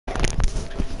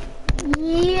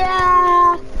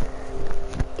Yeah.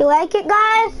 You like it,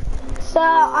 guys? So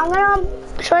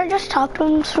should I just talk to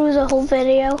him through the whole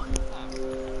video?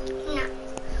 No.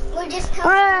 We're just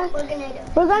telling what we're gonna do.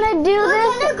 We're gonna do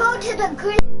this. We're gonna go to the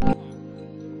green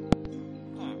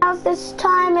house this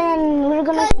time, and we're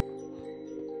gonna.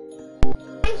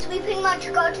 We pretty much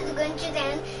go to the Grinches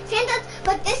and Santa's,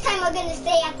 but this time we're gonna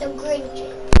stay at the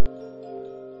Grinches.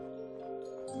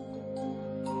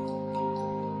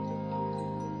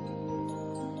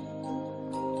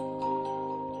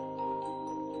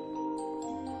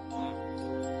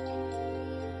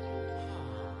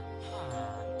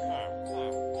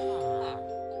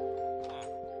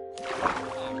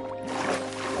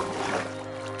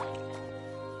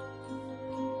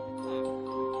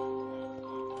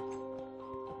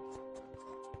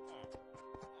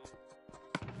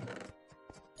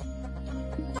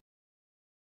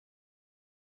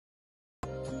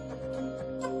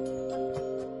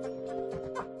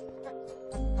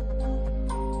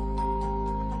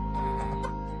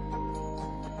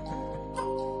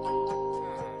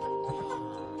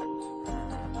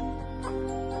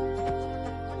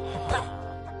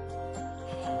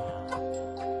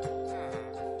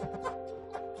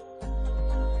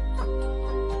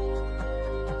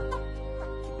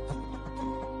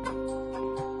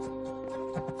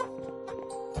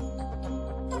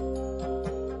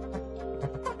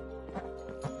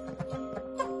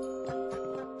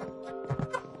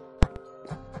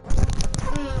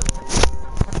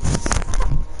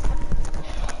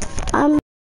 I'm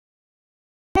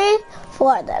ready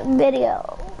for the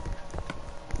video.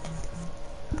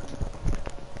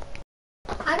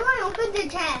 How do I open the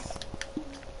chest?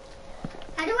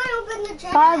 How do I open the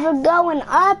chest? Guys, we're going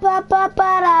up, up, up, up,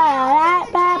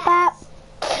 up, up, up.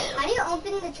 How do you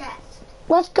open the chest?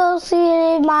 Let's go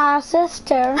see my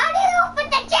sister. How do you open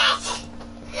the chest?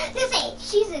 Listen,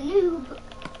 she's a noob.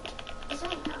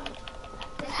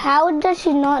 How does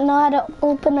she not know how to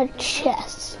open a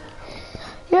chest?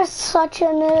 You're such a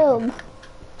noob.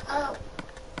 Oh.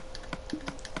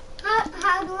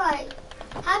 How do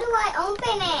I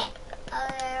open it? Oh,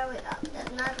 there we go.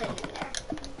 There's nothing in there.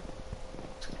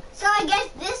 So I guess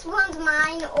this one's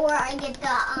mine, or I get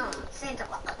the Santa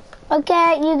Claus.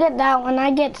 Okay, you get that one.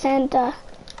 I get Santa.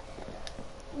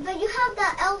 But you have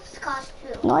the elf's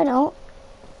costume. No, I don't.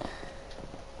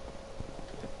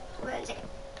 Where is it?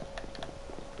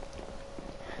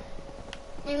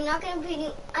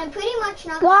 I'm pretty much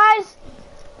not. Guys,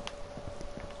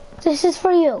 this is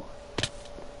for you,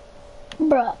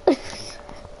 bruh.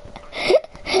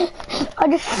 I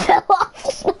just fell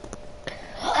off.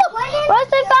 Russ,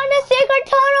 I found a secret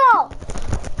tunnel.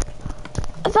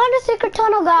 I found a secret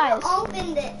tunnel, guys. How do you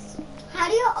open this? How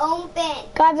do you open?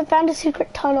 Guys, I found a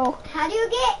secret tunnel. How do you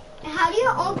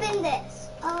open this?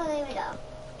 Oh, there we go.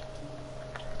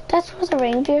 That's where the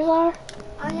reindeers are.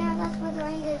 Oh yeah, that's where the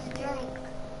reindeers drink.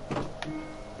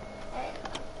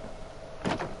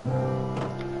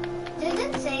 Does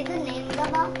it say the name of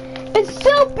the box? It's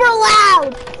super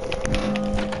loud.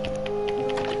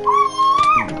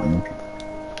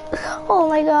 Oh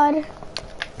my god.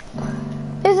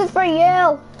 This is for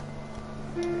you.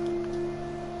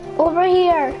 Over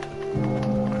here.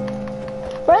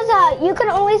 Rosa, you can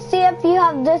only see if you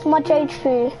have this much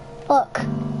HP. Look.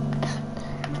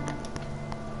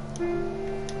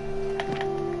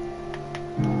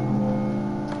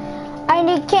 I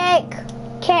need cake.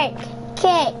 Cake.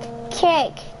 Cake.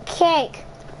 Cake. Cake.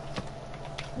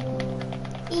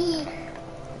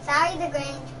 Sorry, the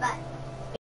Grinch, but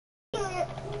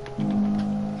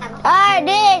I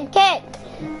need cake.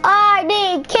 I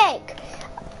need cake.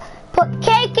 Put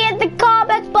cake in the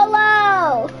comments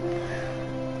below.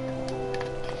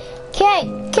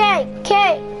 Cake, cake,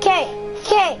 cake, cake,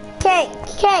 cake, cake,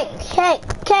 cake, cake,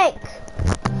 cake.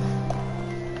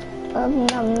 Nom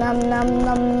nom nom nom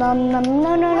nom nom nom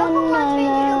nom nom nom.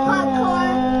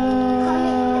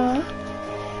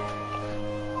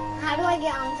 How do I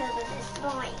get onto this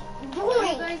point? What are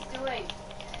you guys doing?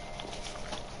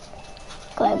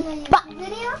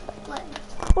 Video? What?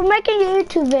 We're making a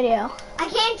YouTube video. I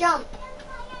can't jump.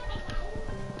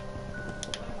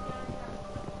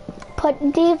 Put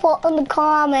default in the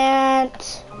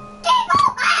comments.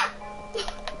 Default! Ah!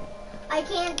 I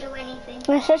can't do anything.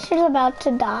 My sister's about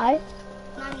to die.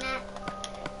 I'm not.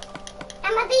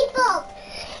 I'm a default.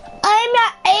 I'm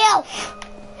an elf.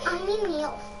 I'm an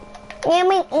elf.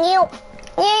 I'm an elf.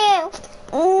 Elf.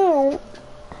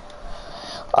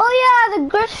 Oh yeah, the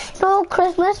Grinch stole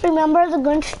Christmas. Remember the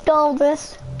Grinch stole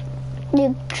this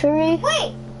new tree?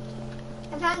 Wait!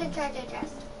 I found a treasure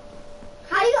chest.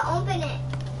 How do you open it?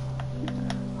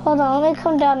 Hold on, let me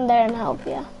come down there and help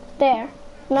you. There.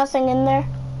 nothing in there.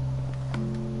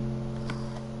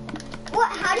 What?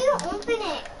 How do you open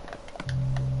it?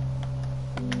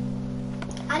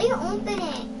 How do you open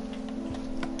it?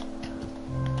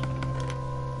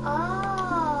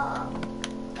 Oh,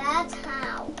 that's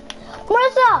how.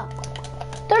 Marissa,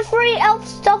 there's free elf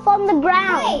stuff on the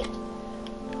ground. Wait.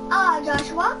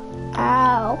 Joshua?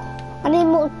 Ow. I need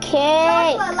more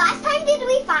cake. Joshua, last time did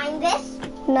we find this?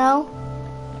 No.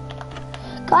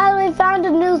 Guys, we found a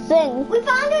new thing. We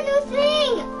found a new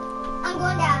thing. I'm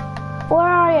going down. Where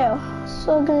are you?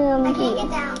 So good. I can't get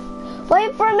down.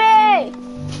 Wait for me.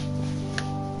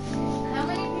 How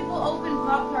many people open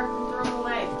Pop Tarts and throw them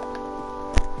away?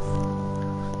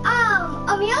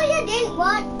 Amelia didn't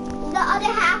want the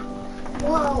other half.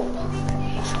 Whoa.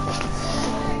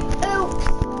 Oops.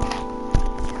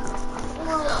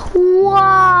 Whoa.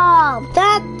 Wow,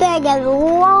 that thing is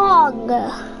long.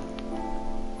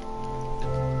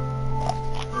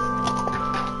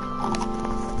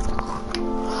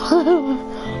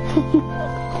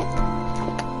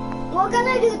 We're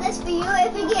gonna do this for you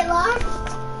if we get lost.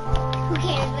 Who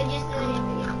cares? We're just doing it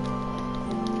for you.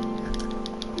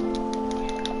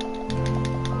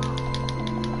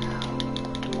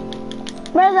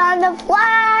 Where's on the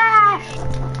Flash?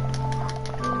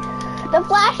 The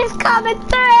Flash is coming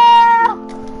through.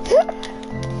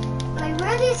 My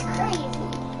word is crazy.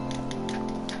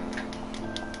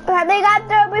 Let me get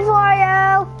through before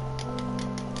you.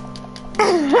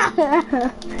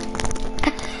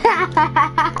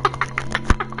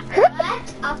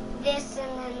 Let's up this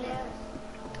and then this.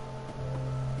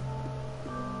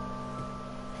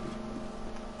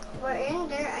 We're in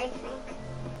there, I think.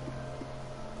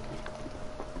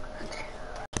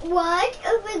 What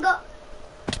if we go?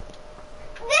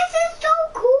 This is so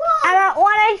cool! I don't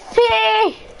want to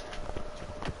see.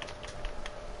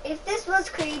 If this was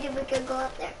creative, we could go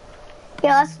up there.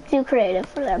 Yeah, let's do creative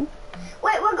for them.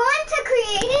 Wait, we're going to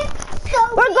creative?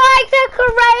 We're going to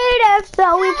creative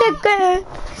so we can go.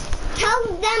 Tell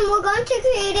them we're going to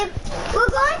creative. We're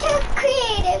going to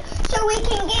creative so we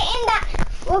can get in that.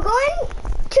 We're going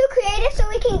to creative so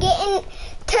we can get in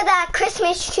to that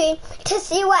Christmas tree to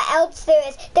see what else there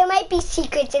is. There might be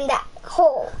secrets in that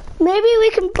hole. Maybe we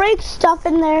can break stuff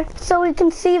in there so we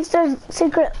can see if there's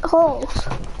secret holes.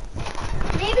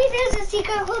 Maybe there's a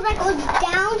secret hole that goes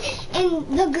down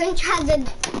and the Grinch has a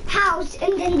house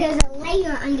and then there's a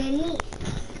layer underneath.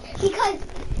 Because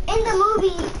in the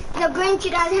movie, the Grinch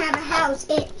doesn't have a house.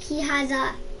 He has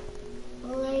a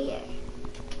layer.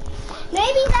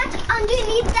 Maybe that's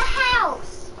underneath the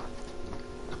house.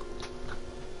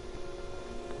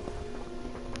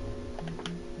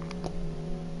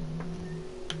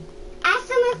 Ask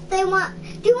them if they want.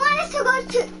 Do you want us to go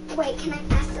to... Wait, can I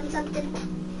ask them something?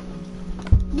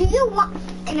 Do you want...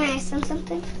 Can I ask them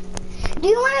something? Do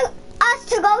you want us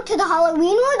to go to the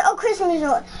Halloween World or Christmas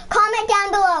World? Comment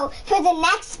down below for the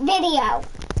next video.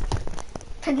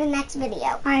 For the next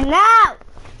video. I know.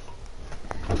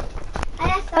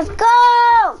 Let's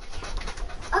go.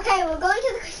 Okay, we're going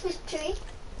to the Christmas tree.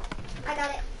 I got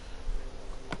it.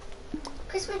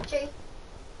 Christmas tree.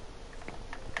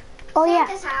 Oh yeah.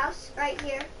 Santa's house right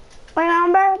here.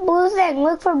 Remember? Blue thing.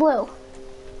 Look for blue.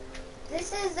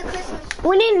 This is the Christmas tree.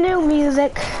 We need new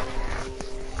music.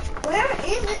 Where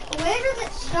is it? Where does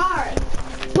it start?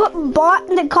 Put bot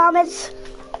in the comments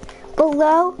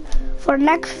below for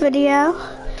next video.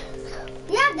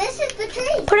 Yeah, this is the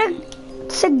tree. Put a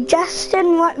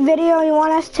suggestion what video you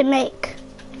want us to make.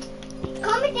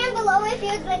 Comment down below if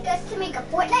you'd like us to make a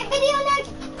Fortnite video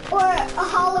next or a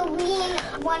Halloween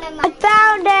one of I my...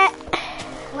 found it.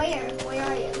 Where? Where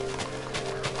are you?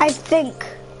 I think.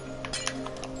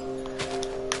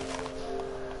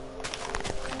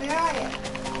 Where are you?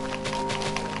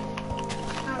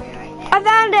 Oh, you're right there. I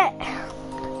found it.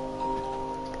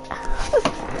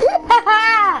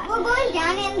 We're going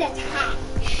down in this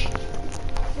hatch.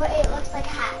 Where it looks like a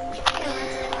hatch.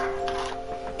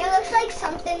 It looks like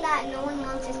something that no one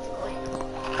wants us to go in.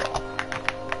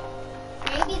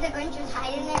 Maybe the Grinch was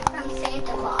hiding it from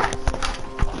Santa Claus.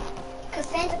 Because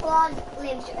Santa Claus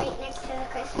lives right next to the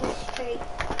Christmas tree.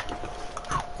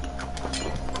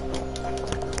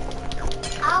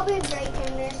 I'll be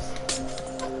breaking this.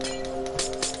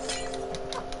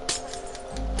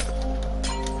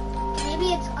 Maybe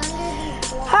it's under these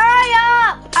blocks. Hurry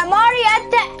up! I'm already at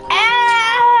the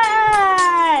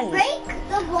end. Break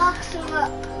the blocks and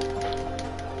look.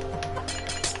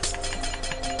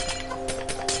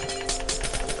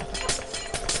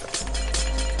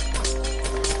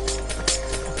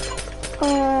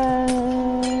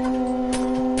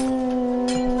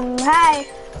 Hi.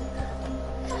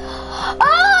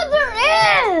 Oh, there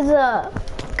is!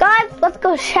 Guys, let's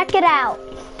go check it out.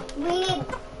 We need.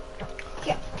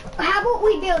 Here. How about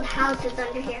we build houses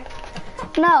under here?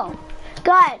 No.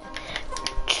 Guys,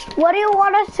 what do you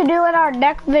want us to do in our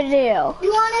next video? You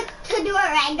want us to do a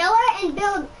regular and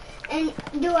build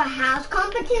and do a house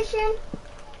competition?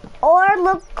 Or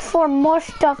look for more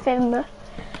stuff in the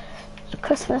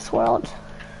Christmas world?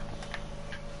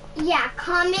 Yeah,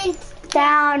 comment.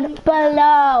 Down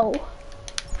below.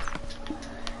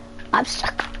 I'm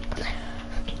stuck.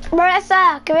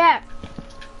 Marissa, come here.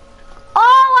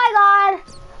 Oh my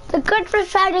god! The Grinch was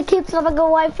trying to keep something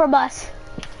away from us.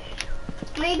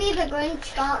 Maybe the Grinch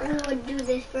thought we would do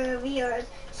this for our viewers,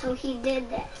 so he did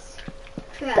this.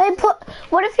 They put.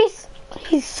 What if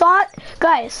he saw it,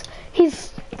 guys?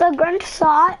 The Grinch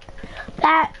thought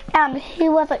that he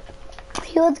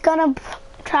was gonna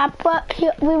trap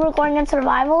we were going in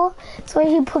survival, so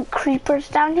he put creepers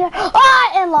down here.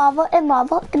 Ah, and lava, and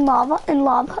lava, and lava, and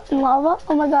lava, and lava.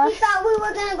 Oh my gosh! We thought we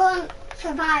were gonna go in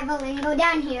survival and go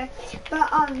down here for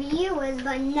our viewers,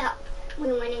 but no,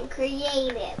 we went in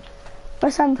creative.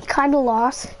 Marissa, I'm kind of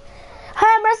lost.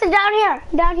 Hey, Marissa,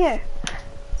 down here.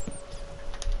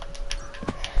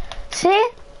 See?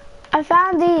 I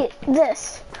found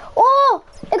this. Oh,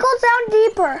 it goes down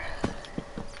deeper.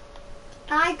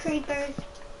 Hi, creepers.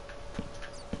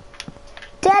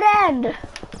 Dead end.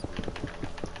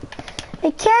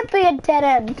 It can't be a dead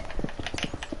end.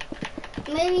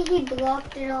 Maybe he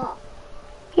blocked it off.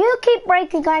 You keep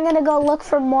breaking. I'm gonna go look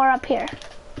for more up here.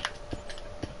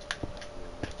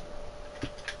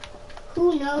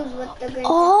 Who knows what the Grinch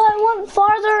Oh, I went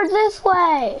farther this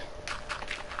way.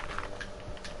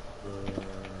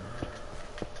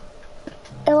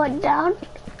 It went down.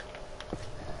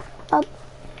 Up.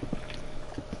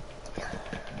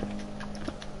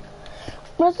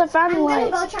 Marissa, I found I'm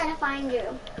light. gonna go try to find you.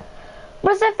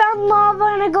 Marissa, I found lava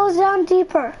and it goes down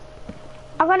deeper.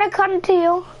 I'm gonna come to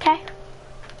you, okay?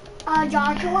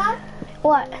 Joshua,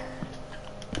 What?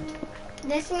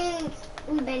 this means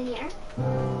we've been here.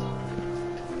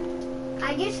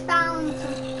 I just found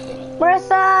something.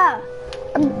 Marissa!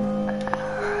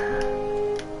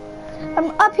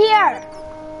 I'm up here.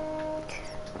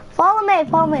 Follow me.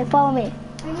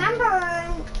 Remember, we're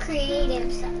in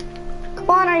creative stuff. Come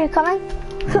on, are you coming?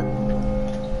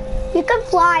 You can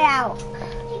fly out.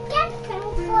 You can't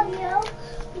come for you.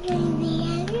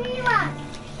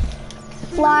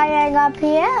 Flying up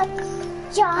here.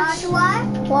 Joshua,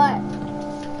 What?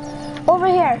 Over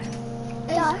here.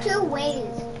 there's two ways.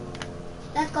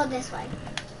 Let's go this way.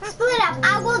 Split up.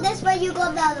 I'll go this way, you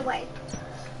go the other way.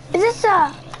 Is this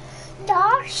a...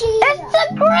 Darcy. It's the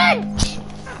Grinch!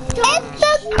 It's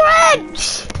the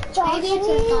Grinch! Maybe it's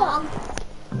a dog.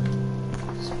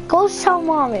 Go tell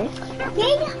mommy.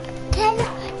 Maybe can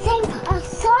sing a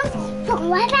song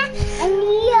together and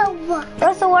you.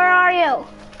 Marissa, where are you?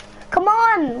 Come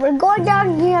on, we're going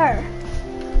down here.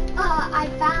 I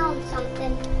found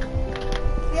something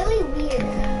really weird.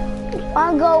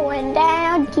 I'm going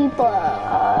down deeper.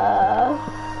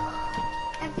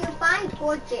 If you find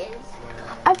torches,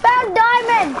 I found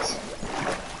diamonds.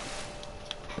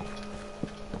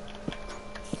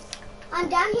 I'm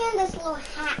down here in this little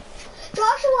hatch.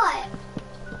 Joshua,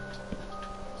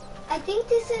 I think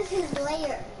this is his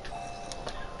lair.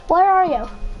 Where are you?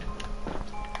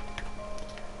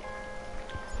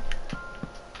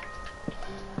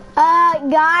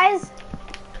 Guys,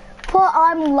 put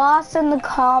I'm lost in the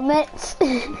comments.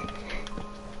 I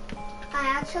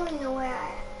actually know where I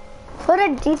am. Put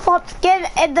a default skin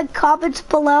in the comments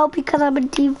below because I'm a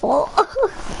default.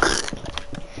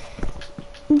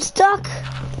 I'm stuck.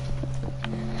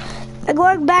 I'm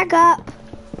going back up.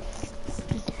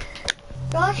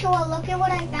 Joshua, look at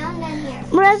what I found down here.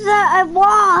 Marissa, I'm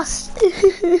lost.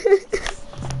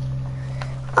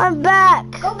 I'm back.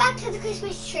 Go back to the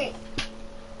Christmas tree.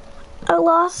 I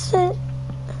lost it.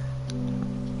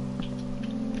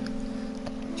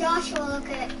 Joshua, look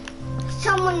at it.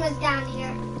 Someone was down here.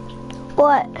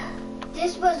 What?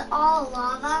 This was all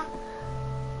lava.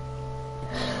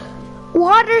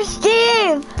 Water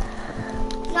Steve!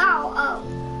 No, oh.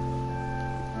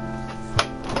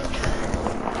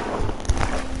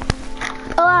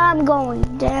 Oh, I'm going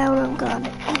down. I'm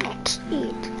gonna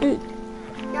eat.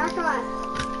 Joshua.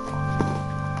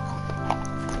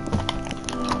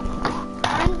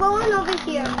 I'm going over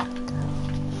here.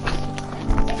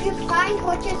 If you find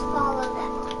torches, follow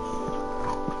them.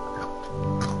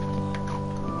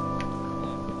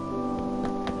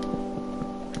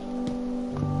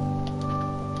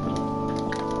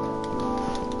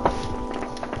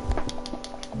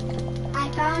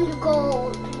 I found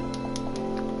gold.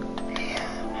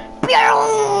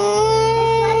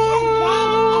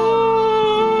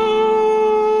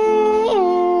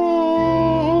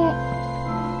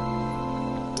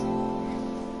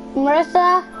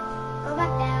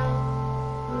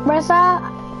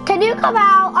 come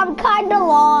out. I'm kind of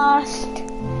lost.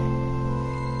 It's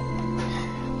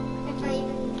not even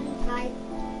inside.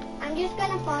 I'm just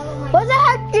gonna follow my. Where the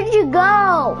heck did you go?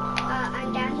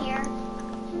 I'm down here.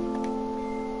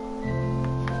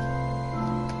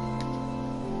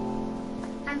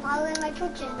 I'm following my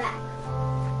torches back.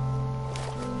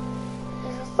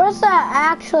 Where's that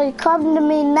actually? Come to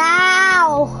me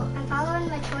now. I'm following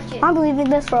my torches. I'm leaving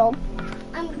this world.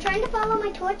 I'm trying to follow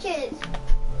my torches.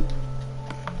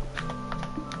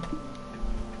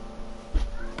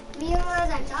 Viewers,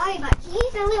 I'm sorry, but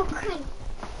he's a little cranky.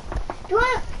 Do you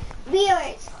want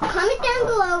viewers? Comment down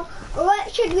below.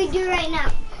 What should we do right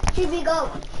now? Should we go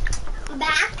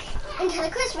back into the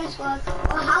Christmas world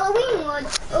or Halloween world,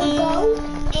 or go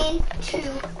into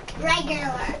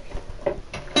regular?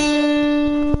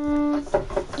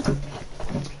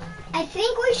 I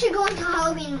think we should go into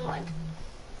Halloween world.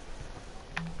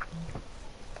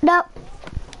 Nope.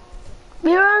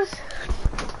 Viewers,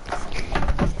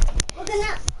 We're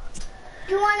gonna.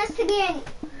 Do you want us to be in?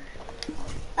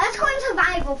 Let's go in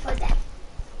survival for that.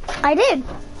 I did.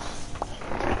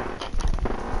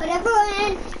 Whatever we're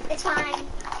in, it's fine.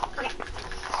 Okay.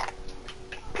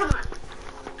 Come on.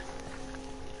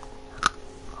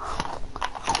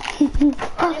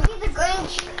 Gonna be the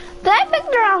Grinch. Did I pick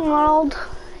the wrong world?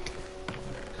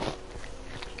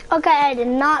 Okay, I did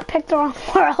not pick the wrong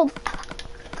world.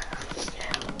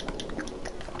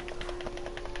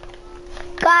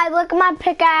 Guys, look at my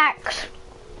pickaxe.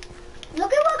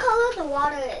 Look at what color the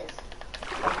water is.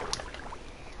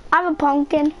 I'm a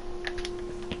pumpkin.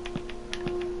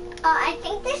 I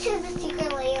think this is a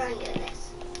secret layer under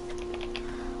this.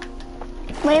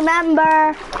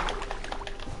 Remember,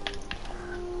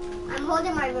 I'm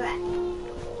holding my breath.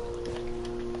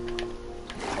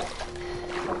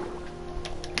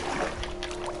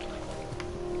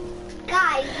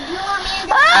 Guys, do you want me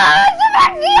to...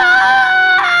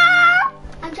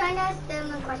 I'm trying to ask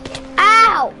them a question.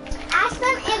 Ow! Ask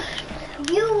them if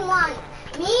you want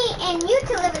me and you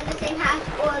to live in the same house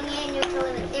or me and you to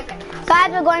live in different houses.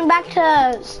 Guys, we're going back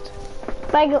to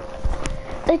regular.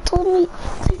 They told me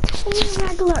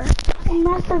regular. And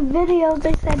that's the video.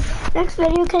 They said next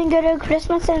video can go to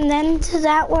Christmas and then to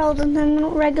that world and then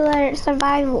regular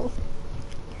survival.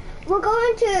 We're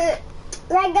going to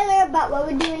regular, but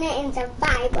we're doing it in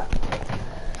survival.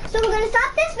 So we're going to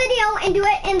stop this video and do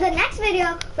it in the next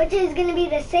video, which is going to be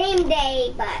the same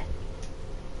day, but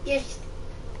just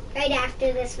right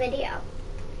after this video.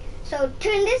 So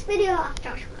turn this video off,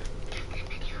 Joshua.